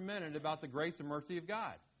think for a minute about the grace and mercy of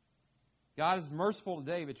God. God is merciful to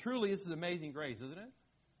David. Truly, this is amazing grace, isn't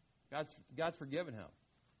it? God's forgiven him.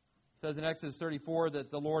 It says in Exodus 34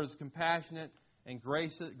 that the Lord is compassionate and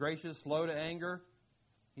gracious, slow to anger.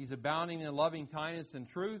 He's abounding in loving kindness and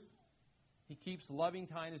truth. He keeps loving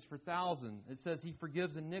kindness for thousands. It says He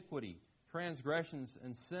forgives iniquity, transgressions,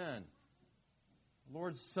 and sin. The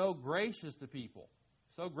Lord's so gracious to people,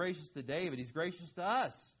 so gracious to David. He's gracious to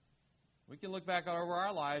us. We can look back over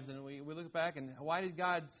our lives and we look back and why did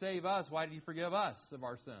God save us? Why did He forgive us of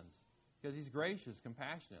our sins? Because He's gracious,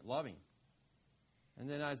 compassionate, loving. And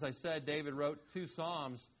then, as I said, David wrote 2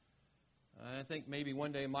 Psalms. I think maybe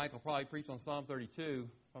one day Mike will probably preach on Psalm 32,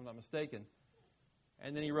 if I'm not mistaken.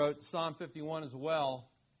 And then he wrote Psalm 51 as well.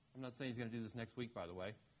 I'm not saying he's going to do this next week, by the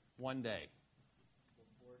way. One day.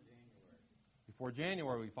 Before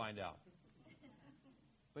January, we find out.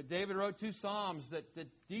 But David wrote 2 Psalms that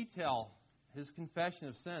detail his confession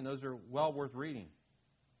of sin. Those are well worth reading.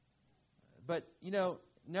 But,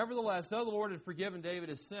 nevertheless, though the Lord had forgiven David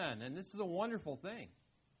his sin, and this is a wonderful thing.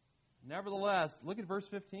 Nevertheless, look at verse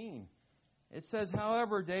 15. It says,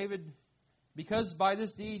 however, David, because by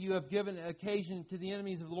this deed you have given occasion to the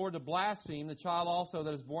enemies of the Lord to blaspheme, the child also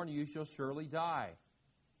that is born to you shall surely die.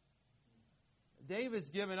 David's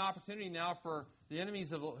given opportunity now for the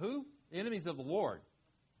enemies of who? The enemies of the Lord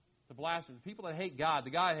to blaspheme. The people that hate God, the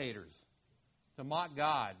God haters, to mock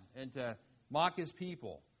God and to mock His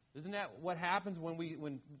people. Isn't that what happens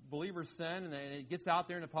when believers sin and it gets out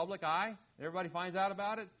there in the public eye? Everybody finds out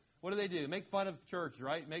about it? What do? Make fun of church,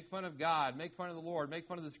 right? Make fun of God. Make fun of the Lord. Make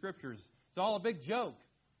fun of the Scriptures. It's all a big joke.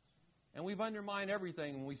 And we've undermined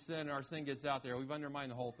everything when we sin and our sin gets out there. We've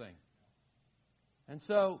undermined the whole thing. And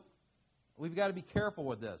so we've got to be careful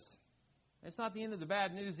with this. It's not the end of the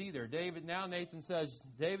bad news either. Nathan says,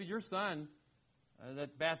 David, your son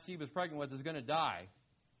that Bathsheba is pregnant with is going to die.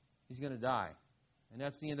 He's going to die. And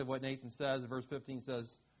that's the end of what Nathan says. Verse 15 says,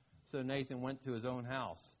 so Nathan went to his own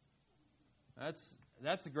house.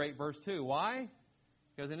 That's a great verse too. Why?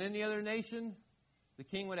 Because in any other nation, the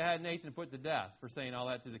king would have had Nathan put to death for saying all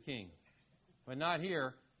that to the king. But not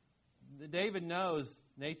here. David knows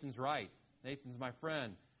Nathan's right. Nathan's my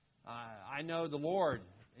friend. I know the Lord.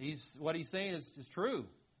 What he's saying is true.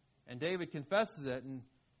 And David confesses it, and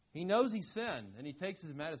he knows he sinned, and he takes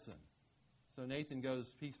his medicine. So Nathan goes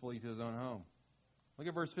peacefully to his own home. Look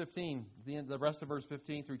at verse 15, the rest of verse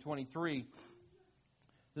 15 through 23.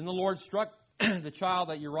 Then the Lord struck the child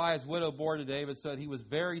that Uriah's widow bore to David so that he was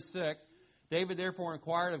very sick. David therefore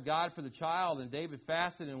inquired of God for the child, and David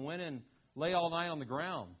fasted and went and lay all night on the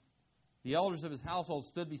ground. The elders of his household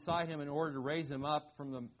stood beside him in order to raise him up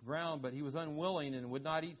from the ground, but he was unwilling and would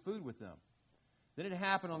not eat food with them. Then it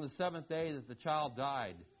happened on the 7th day that the child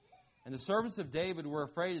died. And the servants of David were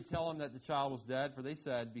afraid to tell him that the child was dead, for they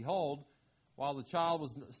said, Behold, while the child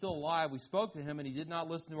was still alive, we spoke to him, and he did not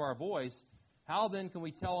listen to our voice. How then can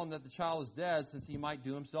we tell him that the child is dead, since he might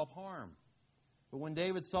do himself harm? But when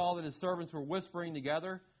David saw that his servants were whispering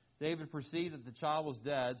together, David perceived that the child was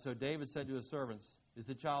dead. So David said to his servants, Is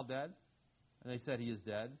the child dead? And they said, He is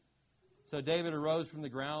dead. So David arose from the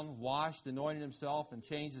ground, washed, anointed himself, and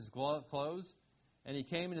changed his clothes. And he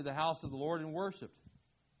came into the house of the Lord and worshipped.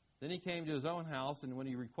 Then he came to his own house, and when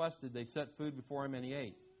he requested, they set food before him, and he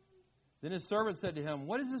ate. Then his servant said to him,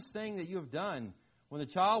 What is this thing that you have done? When the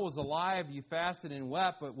child was alive, you fasted and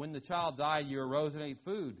wept, but when the child died, you arose and ate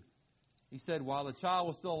food. He said, While the child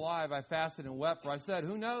was still alive, I fasted and wept, for I said,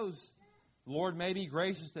 Who knows? The Lord may be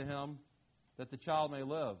gracious to him, that the child may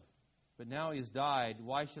live. But now he has died.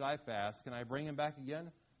 Why should I fast? Can I bring him back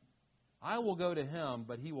again? I will go to him,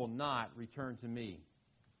 but he will not return to me.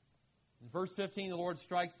 In verse 15, the Lord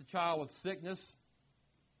strikes the child with sickness.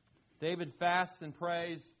 David fasts and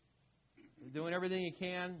prays, doing everything he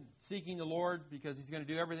can, seeking the Lord, because he's going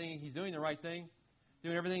to do everything. He's doing the right thing,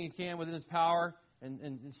 doing everything he can within his power,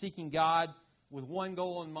 and seeking God with one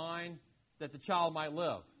goal in mind, that the child might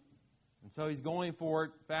live. And so he's going for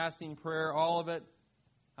it, fasting, prayer, all of it.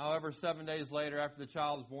 However, 7 days later, after the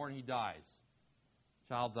child is born, he dies.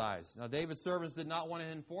 Child dies. Now, David's servants did not want to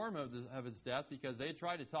inform him of his death, because they had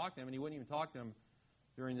tried to talk to him, and he wouldn't even talk to them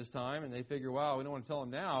during this time. And they figure, well, we don't want to tell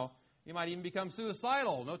him now. He might even become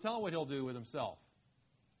suicidal. No telling what he'll do with himself.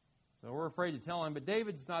 So we're afraid to tell him. But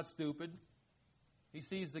David's not stupid. He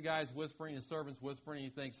sees the guys whispering, his servants whispering,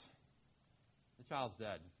 and he thinks, the child's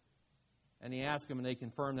dead. And he asks them, and they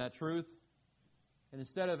confirm that truth. And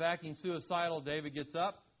instead of acting suicidal, David gets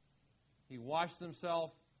up. He washes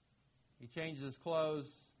himself. He changes his clothes,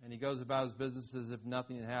 and he goes about his business as if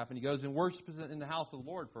nothing had happened. He goes and worships in the house of the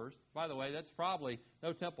Lord first. By the way, that's probably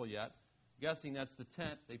no temple yet. I'm guessing that's the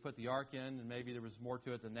tent they put the ark in, and maybe there was more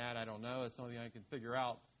to it than that. I don't know. That's the only thing I can figure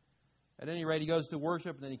out. At any rate, he goes to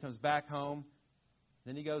worship, and then he comes back home.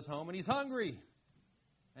 Then he goes home, and he's hungry.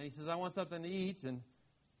 And he says, I want something to eat. And,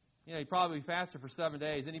 he probably fasted for 7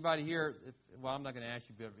 days. Anybody here, well, I'm not going to ask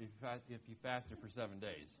you if you fasted for 7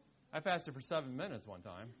 days. I fasted for 7 minutes one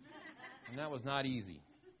time. And that was not easy.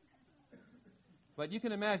 But you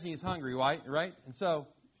can imagine he's hungry, right? And so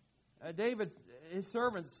David, his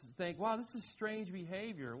servants think, wow, this is strange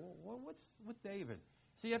behavior. What's with David?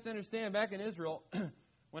 See, you have to understand, back in Israel,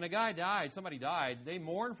 when a guy died, somebody died, they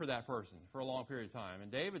mourned for that person for a long period of time.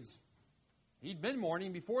 And he'd been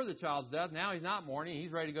mourning before the child's death. Now he's not mourning.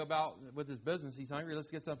 He's ready to go about with his business. He's hungry.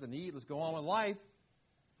 Let's get something to eat. Let's go on with life.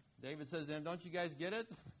 David says to him, don't you guys get it?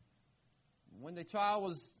 When the child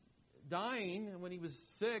was dying, and when he was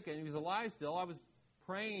sick and he was alive still, I was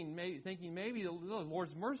praying, thinking maybe the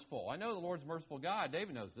Lord's merciful. I know the Lord's merciful God.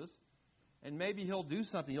 David knows this. And maybe he'll do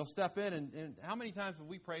something. He'll step in. And how many times have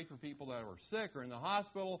we prayed for people that were sick or in the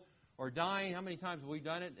hospital or dying? How many times have we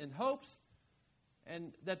done it in hopes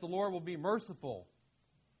and that the Lord will be merciful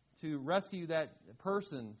to rescue that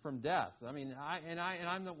person from death? I mean,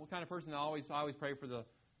 I'm the kind of person that always pray for the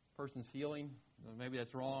person's healing. Maybe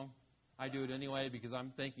that's wrong. I do it anyway because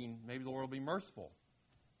I'm thinking maybe the Lord will be merciful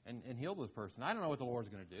and heal this person. I don't know what the Lord's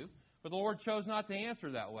going to do. But the Lord chose not to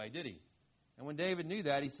answer that way, did he? And when David knew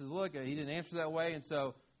that, he says, look, he didn't answer that way, and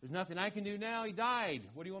so there's nothing I can do now. He died.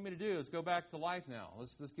 What do you want me to do? Let's go back to life now.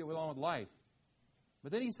 Let's get on with life.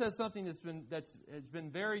 But then he says something that's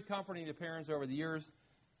been very comforting to parents over the years.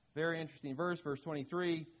 Very interesting verse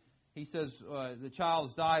 23. He says, the child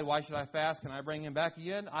has died. Why should I fast? Can I bring him back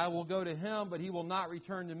again? I will go to him, but he will not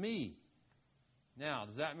return to me. Now,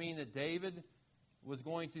 does that mean that David was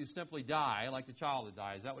going to simply die like the child had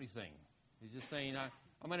died? Is that what he's saying? He's just saying,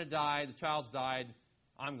 I'm going to die. The child's died.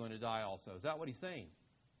 I'm going to die also. Is that what he's saying?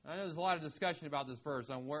 I know there's a lot of discussion about this verse.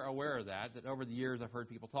 I'm aware of that over the years I've heard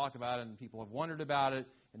people talk about it, and people have wondered about it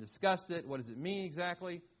and discussed it. What does it mean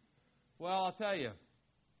exactly? Well, I'll tell you.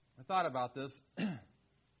 I thought about this.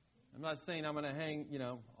 I'm not saying I'm going to hang,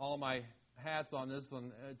 all my hats on this,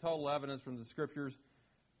 on total evidence from the Scriptures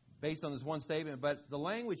based on this one statement, but the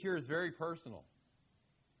language here is very personal.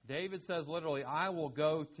 David says literally, I will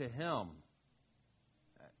go to him.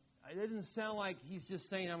 It doesn't sound like he's just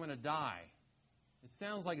saying I'm going to die. It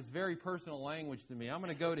sounds like it's very personal language to me. I'm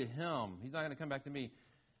going to go to him. He's not going to come back to me.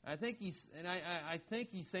 I think he's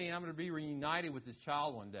saying I'm going to be reunited with this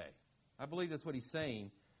child one day. I believe that's what he's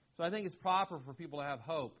saying. So I think it's proper for people to have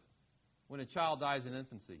hope when a child dies in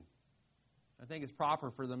infancy. I think it's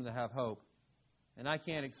proper for them to have hope. And I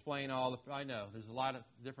can't explain I know there's a lot of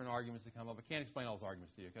different arguments that come up. I can't explain all those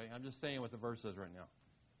arguments to you, okay? I'm just saying what the verse says right now.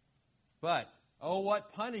 But, oh,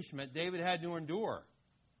 what punishment David had to endure.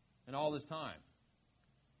 in all this time.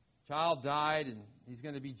 Child died, and he's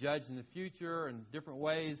going to be judged in the future in different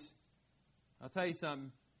ways. I'll tell you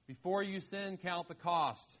something. Before you sin, count the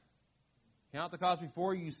cost. Count the cost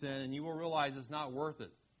before you sin, and you will realize it's not worth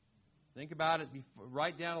it. Think about it.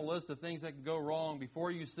 Write down a list of things that can go wrong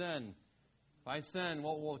before you sin. If I sin,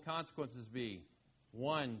 what will the consequences be?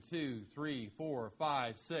 1, 2, 3, 4,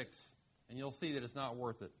 5, 6. And you'll see that it's not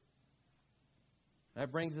worth it.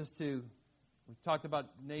 That brings us to, we talked about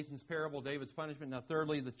Nathan's parable, David's punishment. Now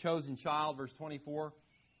thirdly, the chosen child, verse 24.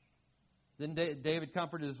 Then David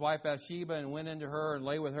comforted his wife Bathsheba and went into her and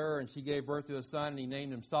lay with her, and she gave birth to a son, and he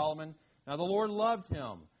named him Solomon. Now the Lord loved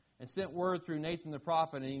him and sent word through Nathan the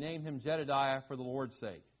prophet, and he named him Jedediah for the Lord's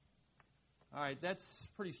sake. All right, that's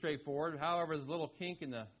pretty straightforward. However, there's a little kink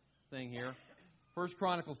in the thing here. First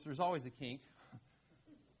Chronicles, there's always a kink.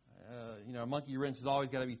 A monkey wrench has always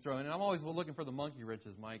got to be thrown in. I'm always looking for the monkey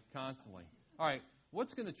wrenches, Mike, constantly. All right,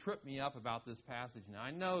 what's going to trip me up about this passage now?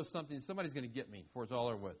 I know somebody's going to get me before it's all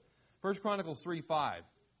over with. First Chronicles 3:5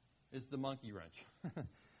 is the monkey wrench.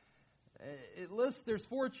 It lists there's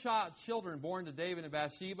 4 children born to David and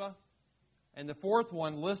Bathsheba, and the 4th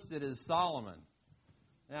one listed is Solomon.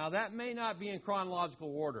 Now, that may not be in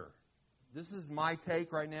chronological order. This is my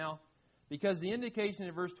take right now, because the indication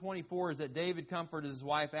in verse 24 is that David comforted his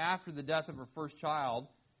wife after the death of her first child,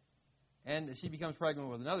 and she becomes pregnant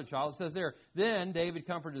with another child. It says there, then David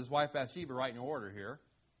comforted his wife Bathsheba, right in order here,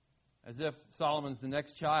 as if Solomon's the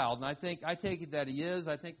next child. And I take it that he is.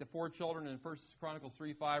 I think the 4 children in 1 Chronicles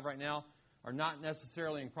 3:5 right now are not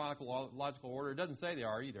necessarily in chronological order. It doesn't say they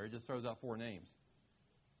are either. It just throws out 4 names.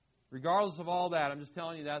 Regardless of all that, I'm just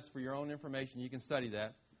telling you that's for your own information. You can study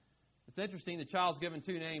that. It's interesting. The child's given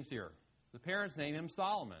 2 names here. The parents name him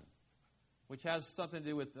Solomon, which has something to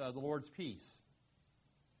do with the Lord's peace.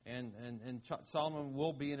 And Solomon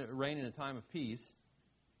will be reign in a time of peace.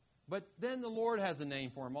 But then the Lord has a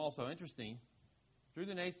name for him also. Interesting. Through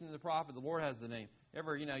the Nathan the prophet, the Lord has the name.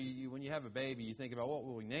 When you have a baby, you think about what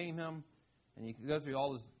will we name him? And you go through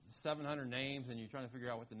all this 700 names, and you're trying to figure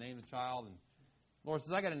out what to name the child. And the Lord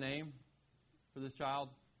says, I got a name for this child.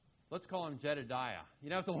 Let's call him Jedediah.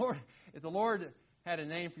 If the Lord had a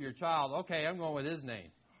name for your child, okay, I'm going with his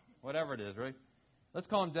name. Whatever it is, right? Let's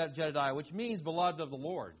call him Jedediah, which means beloved of the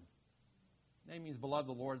Lord. Name means beloved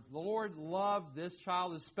of the Lord. The Lord loved this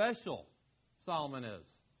child as special, Solomon is.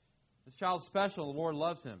 This child's special, the Lord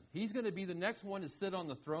loves him. He's going to be the next one to sit on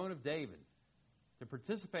the throne of David, to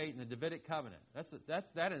participate in the Davidic covenant.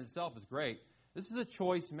 That in itself is great. This is a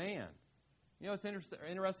choice man. What's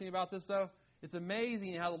interesting about this, though? It's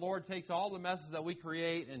amazing how the Lord takes all the messes that we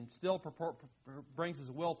create and still brings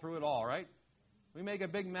His will through it all, right? We make a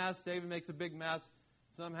big mess. David makes a big mess.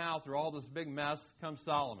 Somehow, through all this big mess, comes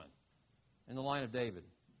Solomon in the line of David.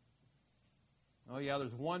 Oh, yeah,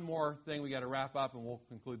 there's one more thing we got to wrap up, and we'll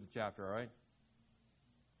conclude the chapter, all right?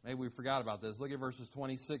 Maybe we forgot about this. Look at verses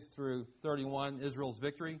 26 through 31, Israel's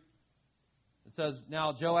victory. It says,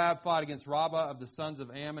 now Joab fought against Rabbah of the sons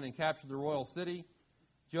of Ammon and captured the royal city.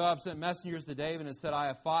 Joab sent messengers to David and said, I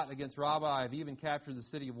have fought against Rabbah. I have even captured the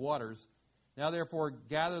city of waters. Now therefore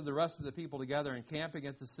gather the rest of the people together and camp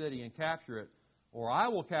against the city and capture it. Or I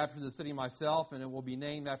will capture the city myself, and it will be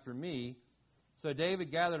named after me. So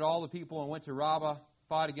David gathered all the people and went to Rabbah,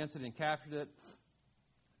 fought against it, and captured it.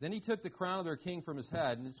 Then he took the crown of their king from his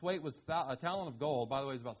head, and its weight was a talent of gold. By the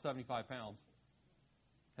way, it's about 75 pounds.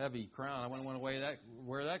 Heavy crown. I wouldn't want to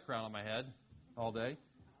wear that crown on my head all day.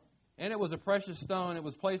 And it was a precious stone. It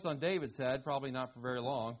was placed on David's head, probably not for very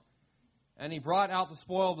long. And he brought out the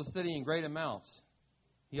spoil of the city in great amounts.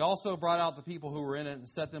 He also brought out the people who were in it and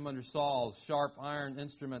set them under saws, sharp iron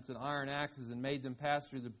instruments, and iron axes, and made them pass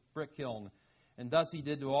through the brick kiln. And thus he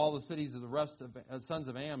did to all the cities of the rest of sons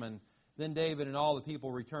of Ammon. Then David and all the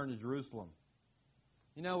people returned to Jerusalem.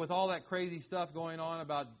 With all that crazy stuff going on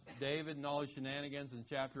about David and all his shenanigans in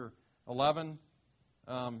chapter 11,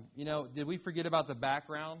 did we forget about the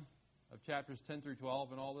background of chapters 10 through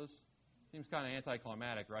 12 and all this? Seems kind of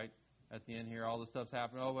anticlimactic, right? At the end here, all this stuff's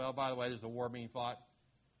happening. Oh, well, by the way, there's a war being fought.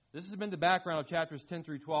 This has been the background of chapters 10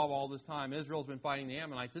 through 12 all this time. Israel's been fighting the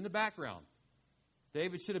Ammonites in the background.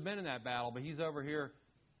 David should have been in that battle, but he's over here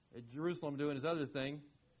at Jerusalem doing his other thing.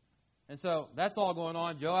 And so that's all going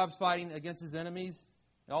on. Joab's fighting against his enemies.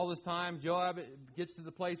 All this time, Joab gets to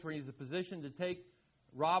the place where he's in a position to take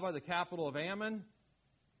Rabbah, the capital of Ammon,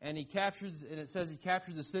 and it says he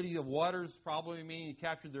captured the city of waters, probably meaning he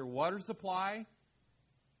captured their water supply.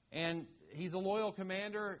 And he's a loyal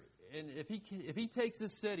commander, and if he takes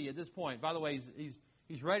this city at this point, by the way,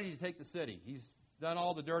 he's ready to take the city. He's done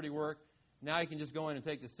all the dirty work. Now he can just go in and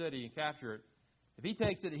take the city and capture it. If he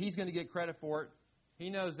takes it, he's going to get credit for it. he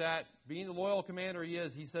knows that. Being the loyal commander he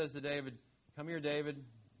is, he says to David, come here, David,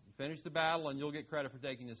 finish the battle, and you'll get credit for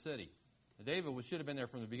taking the city. Now, David should have been there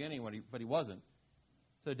from the beginning, but he wasn't.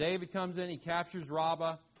 So David comes in, he captures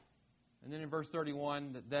Rabbah, and then in verse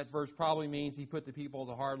 31, that verse probably means he put the people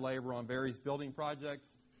to hard labor on various building projects.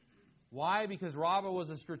 Why? Because Rabbah was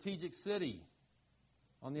a strategic city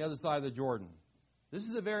on the other side of the Jordan. This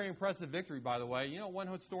is a very impressive victory, by the way. You know what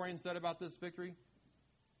one historian said about this victory?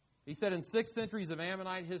 He said in 6 centuries of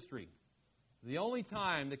Ammonite history, the only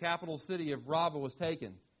time the capital city of Rabbah was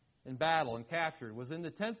taken in battle and captured was in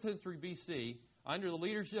the 10th century BC under the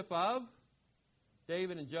leadership of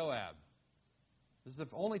David and Joab. This is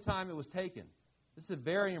the only time it was taken. This is a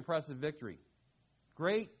very impressive victory.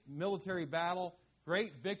 Great military battle,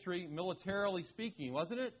 great victory militarily speaking,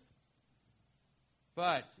 wasn't it?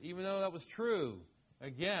 But even though that was true,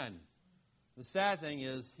 again, the sad thing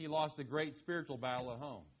is he lost a great spiritual battle at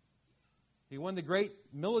home. He won the great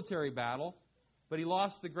military battle, but he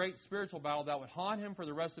lost the great spiritual battle that would haunt him for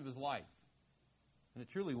the rest of his life. And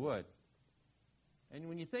it truly would. And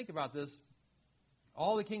when you think about this,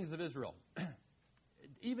 all the kings of Israel,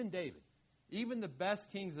 even David, even the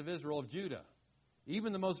best kings of Israel, of Judah,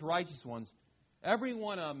 even the most righteous ones, every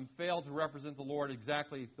one of them failed to represent the Lord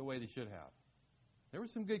exactly the way they should have. There were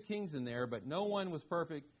some good kings in there, but no one was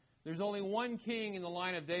perfect. There's only one king in the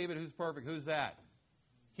line of David who's perfect. Who's that?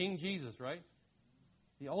 King Jesus, right?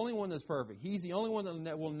 The only one that's perfect. He's the only one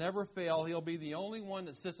that will never fail. He'll be the only one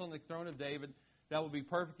that sits on the throne of David that will be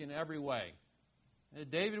perfect in every way.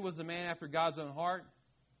 David was the man after God's own heart,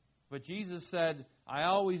 but Jesus said, I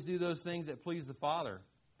always do those things that please the Father.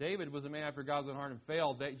 David was a man after God's own heart and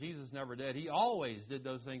failed. Jesus never did. He always did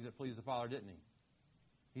those things that pleased the Father, didn't he?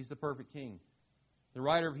 He's the perfect king. The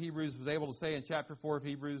writer of Hebrews was able to say in chapter 4 of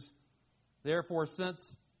Hebrews, therefore,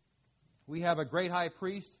 since we have a great high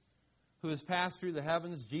priest who has passed through the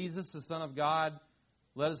heavens, Jesus, the Son of God,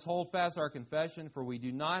 let us hold fast our confession, for we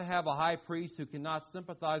do not have a high priest who cannot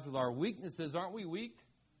sympathize with our weaknesses. Aren't we weak?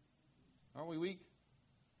 Aren't we weak?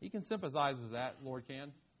 He can sympathize with that, Lord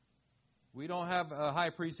can. We don't have a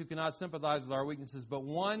high priest who cannot sympathize with our weaknesses, but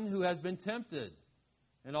one who has been tempted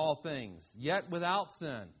in all things, yet without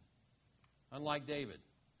sin. Unlike David,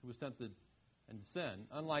 who was tempted in sin.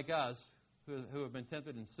 Unlike us, who have been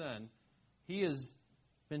tempted in sin, he has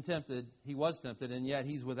been tempted, he was tempted, and yet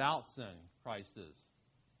he's without sin, Christ is.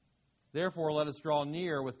 Therefore, let us draw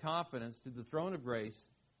near with confidence to the throne of grace,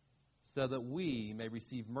 so that we may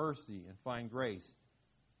receive mercy and find grace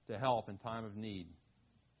to help in time of need.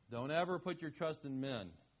 Don't ever put your trust in men.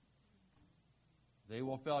 They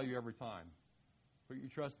will fail you every time. Put your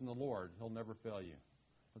trust in the Lord. He'll never fail you.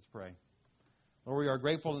 Let's pray. Lord, we are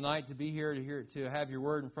grateful tonight to be here, to have your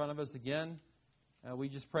word in front of us again. We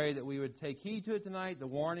just pray that we would take heed to it tonight, the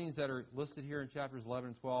warnings that are listed here in chapters 11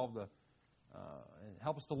 and 12, and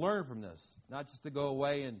help us to learn from this, not just to go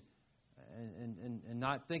away and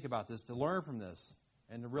not think about this, to learn from this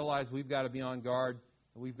and to realize we've got to be on guard,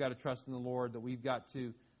 that we've got to trust in the Lord, that we've got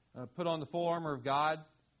to put on the full armor of God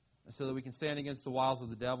so that we can stand against the wiles of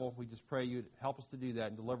the devil. We just pray you'd help us to do that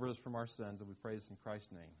and deliver us from our sins, and we pray this in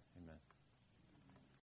Christ's name.